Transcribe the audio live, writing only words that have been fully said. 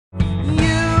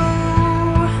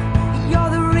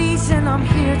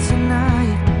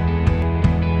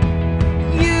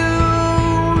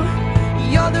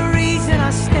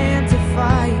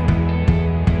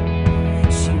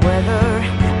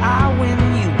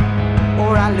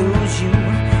I lose you.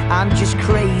 I'm just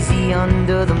crazy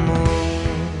under the moon.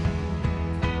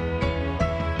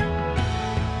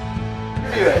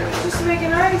 Just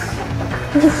making ice.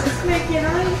 Just making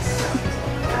ice.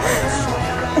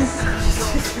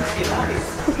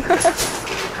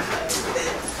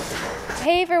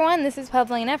 Hey everyone, this is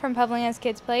Pavlina from Pavlina's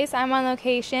Kidz Place. I'm on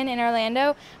location in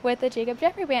Orlando with the Jacob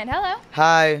Jeffries Band. Hello.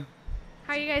 Hi.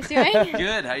 How are you guys doing?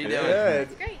 Good. How you doing? Good.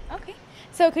 That's great. Okay.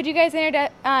 So could you guys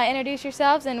introduce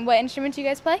yourselves and what instruments you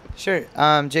guys play? Sure.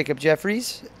 Jacob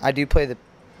Jeffries. I do play the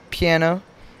piano,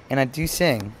 and I do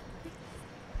sing.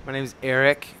 My name's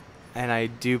Eric, and I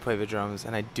do play the drums,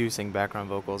 and I do sing background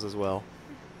vocals as well.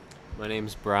 My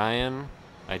name's Brian.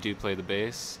 I do play the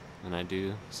bass, and I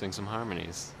do sing some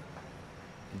harmonies.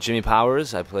 Jimmy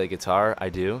Powers. I play guitar. I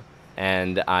do,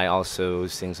 and I also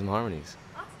sing some harmonies.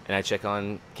 Awesome. And I check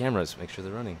on cameras, make sure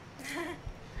they're running.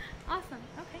 Awesome.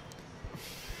 Okay.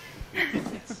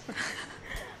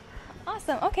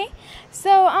 Awesome. Okay.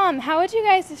 So, how would you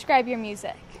guys describe your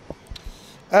music?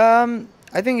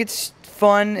 I think it's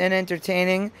fun and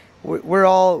entertaining. We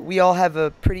all have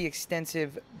a pretty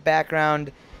extensive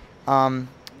background, dealing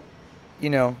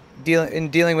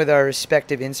with our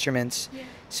respective instruments. Yeah.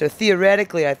 So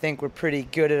theoretically, I think we're pretty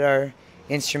good at our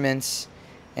instruments,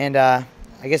 and I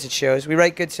guess it shows. We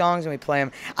write good songs and we play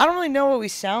them. I don't really know what we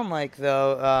sound like,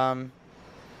 though.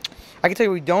 I can tell you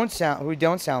who we don't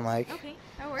sound like. Okay.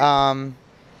 That works.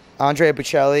 Andrea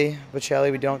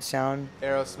Bocelli, we don't sound.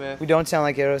 Aerosmith. We don't sound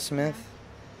like Aerosmith.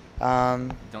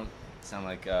 Don't sound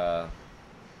like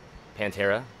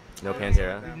Pantera. No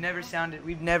Pantera.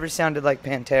 We've never sounded like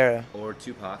Pantera Or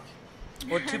Tupac.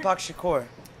 or Tupac Shakur.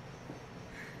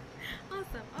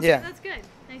 Awesome. Okay, Yeah. That's good.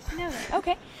 Nice to know that.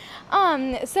 Okay.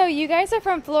 So you guys are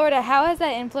from Florida. How has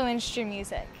that influenced your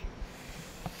music?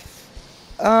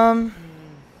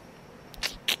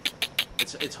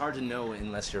 It's hard to know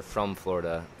unless you're from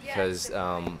Florida, Yeah, because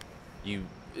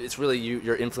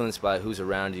you're influenced by who's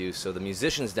around you. So the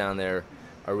musicians down there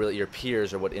are really your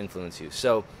peers, are what influence you.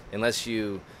 So unless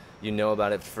you know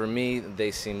about it, for me they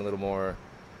seem a little more.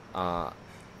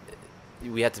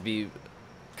 We have to be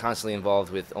constantly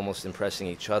involved with almost impressing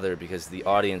each other, because the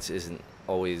audience isn't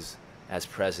always as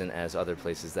present as other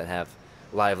places that have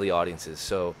lively audiences.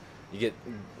 So you get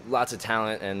lots of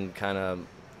talent and kind of,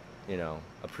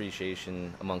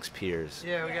 appreciation amongst peers.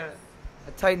 Yeah, we got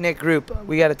a tight-knit group.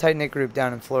 We got a tight-knit group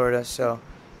down in Florida, so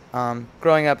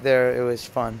growing up there, it was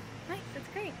fun. Nice, that's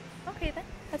great. Okay, then.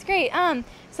 That's great.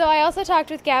 So I also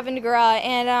talked with Gavin DeGraw,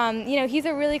 and he's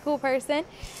a really cool person,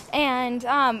 and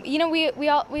we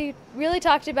really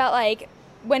talked about like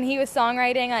when he was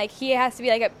songwriting, like he has to be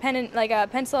like a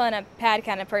pencil and a pad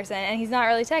kind of person, and he's not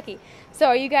really techie. So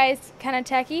are you guys kind of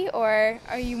techie, or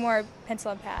are you more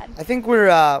pencil and pad? I think we're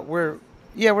a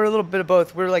little bit of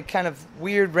both. We're like kind of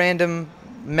weird, random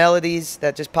melodies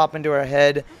that just pop into our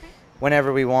head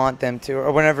whenever we want them to,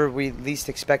 or whenever we least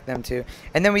expect them to.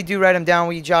 And then we do write them down.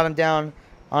 We jot them down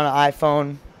on an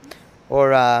iPhone,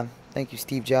 or thank you,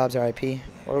 Steve Jobs, R.I.P.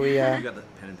 Or we. You got the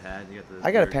pen and pad.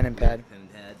 I got a pen and pad. Pen and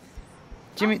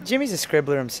pad. Jimmy's a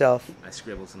scribbler himself. I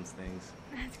scribble some things.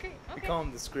 That's great. Okay. We call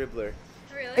him the Scribbler.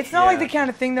 Really? It's not like the kind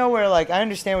of thing though where like I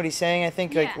understand what he's saying. I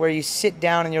think like Yeah. where you sit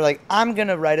down and you're like, I'm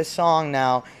gonna write a song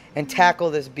now and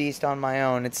tackle this beast on my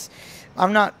own.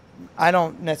 I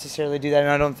don't necessarily do that, and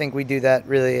I don't think we do that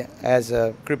really as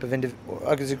a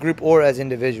group or as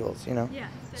individuals. Yeah.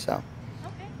 So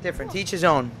Okay. different. Cool. Each his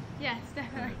own. Yes,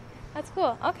 definitely. That's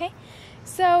cool. Okay.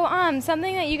 So,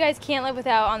 something that you guys can't live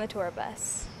without on the tour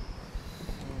bus.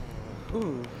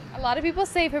 Ooh. A lot of people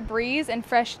say Febreze and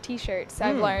fresh T-shirts.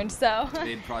 I've learned. So.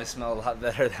 They'd probably smell a lot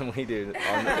better than we do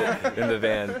in the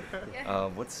van.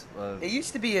 It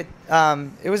used to be it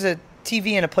was a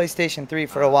TV and a PlayStation 3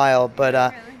 for a while, but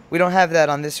Really? we don't have that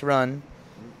on this run.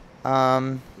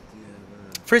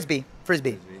 Frisbee.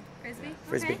 Frisbee?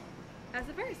 Frisbee. Okay. That's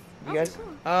the first. You guys?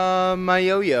 Cool. My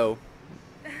yo-yo.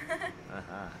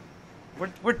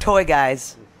 We're toy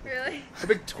guys. Really? We're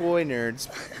big toy nerds.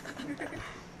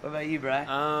 What about you, Bri?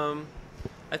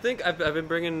 I think I've been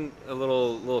bringing a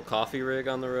little coffee rig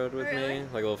on the road with Really? me,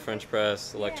 like a little French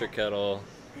press, electric kettle.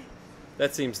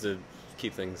 That seems to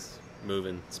keep things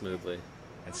moving smoothly.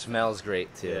 It smells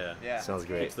great too. Yeah. It smells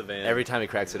great. Keeps the van. Every time he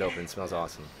cracks it open, it smells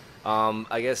awesome.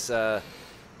 I guess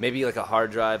maybe like a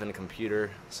hard drive and a computer,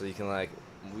 so you can like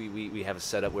we have a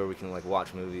setup where we can like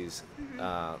watch movies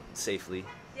safely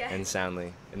Yeah. and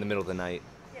soundly in the middle of the night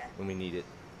Yeah. when we need it.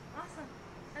 Awesome.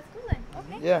 That's cool then.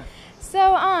 Okay. Yeah.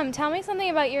 So, tell me something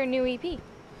about your new EP.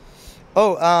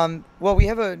 Oh, well, we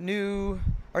have our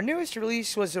newest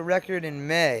release was a record in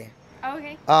May. Oh,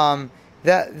 okay.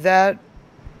 That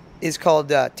is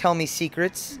called Tell Me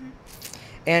Secrets.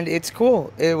 And it's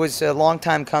cool. It was a long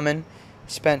time coming.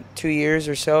 Spent 2 years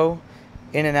or so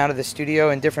in and out of the studio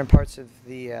in different parts of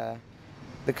the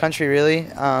country, really.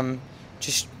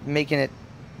 Just making it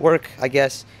work, I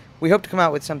guess. We hope to come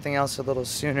out with something else a little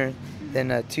sooner than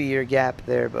a 2-year gap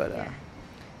there.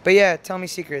 But yeah, Tell Me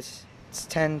Secrets. It's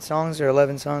 10 songs or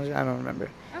 11 songs. I don't remember.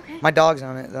 Okay. My dog's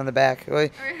on it, on the back. Well,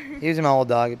 he was my old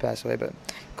dog. He passed away, but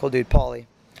cool dude, Paulie.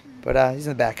 But he's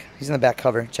in the back. He's in the back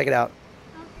cover. Check it out.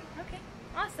 Okay.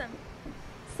 Awesome.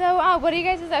 So, what are you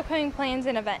guys' upcoming plans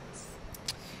and events?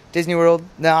 Disney World?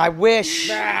 No, I wish.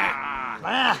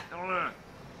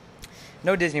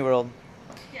 No Disney World.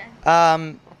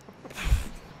 Yeah.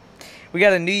 We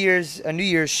got a New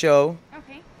Year's show.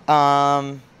 Okay.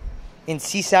 In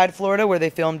Seaside, Florida, where they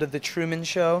filmed The Truman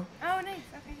Show. Oh, nice.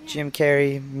 Okay. Yeah. Jim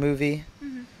Carrey movie.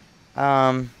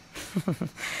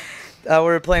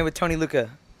 We're playing with Tony Luca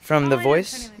from The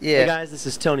Voice. Yeah. Hey guys, this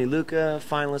is Tony Luca,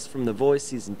 finalist from The Voice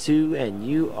Season 2, and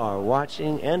you are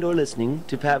watching and or listening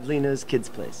to Pavlina's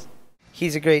Kidz Place.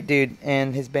 He's a great dude,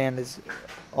 and his band is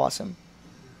awesome.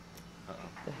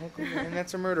 And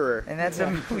that's a murderer. And that's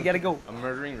we gotta go. A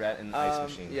murdering rat in an ice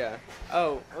machine. Yeah.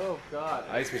 Oh God.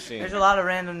 Ice machine. There's a lot of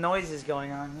random noises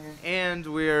going on here. And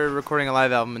we're recording a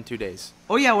live album in 2 days.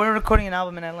 Oh yeah, we're recording an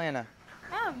album in Atlanta.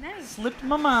 Oh, nice. Slipped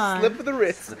my mind. Slip of the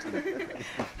wrist.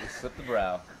 Slip the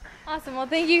brow. Awesome. Well,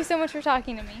 thank you so much for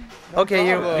talking to me.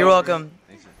 Okay, problem. you're welcome.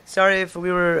 Thanks, sir. Sorry if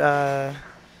we were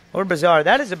bizarre.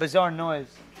 That is a bizarre noise.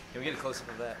 Can we get a close up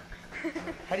of that?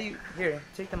 How do you here?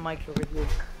 Take the mic over here.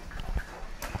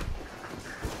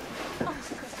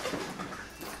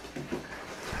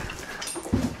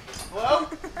 Hello?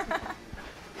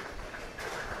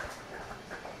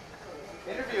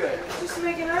 Interview it. Just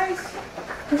making ice.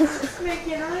 Just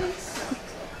making ice.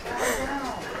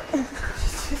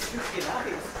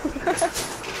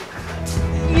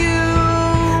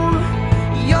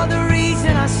 You're the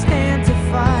reason I stand to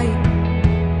fight.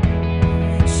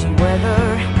 See, whether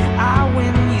I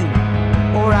win you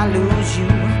or I lose you,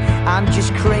 I'm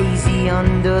just crazy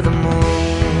under the moon.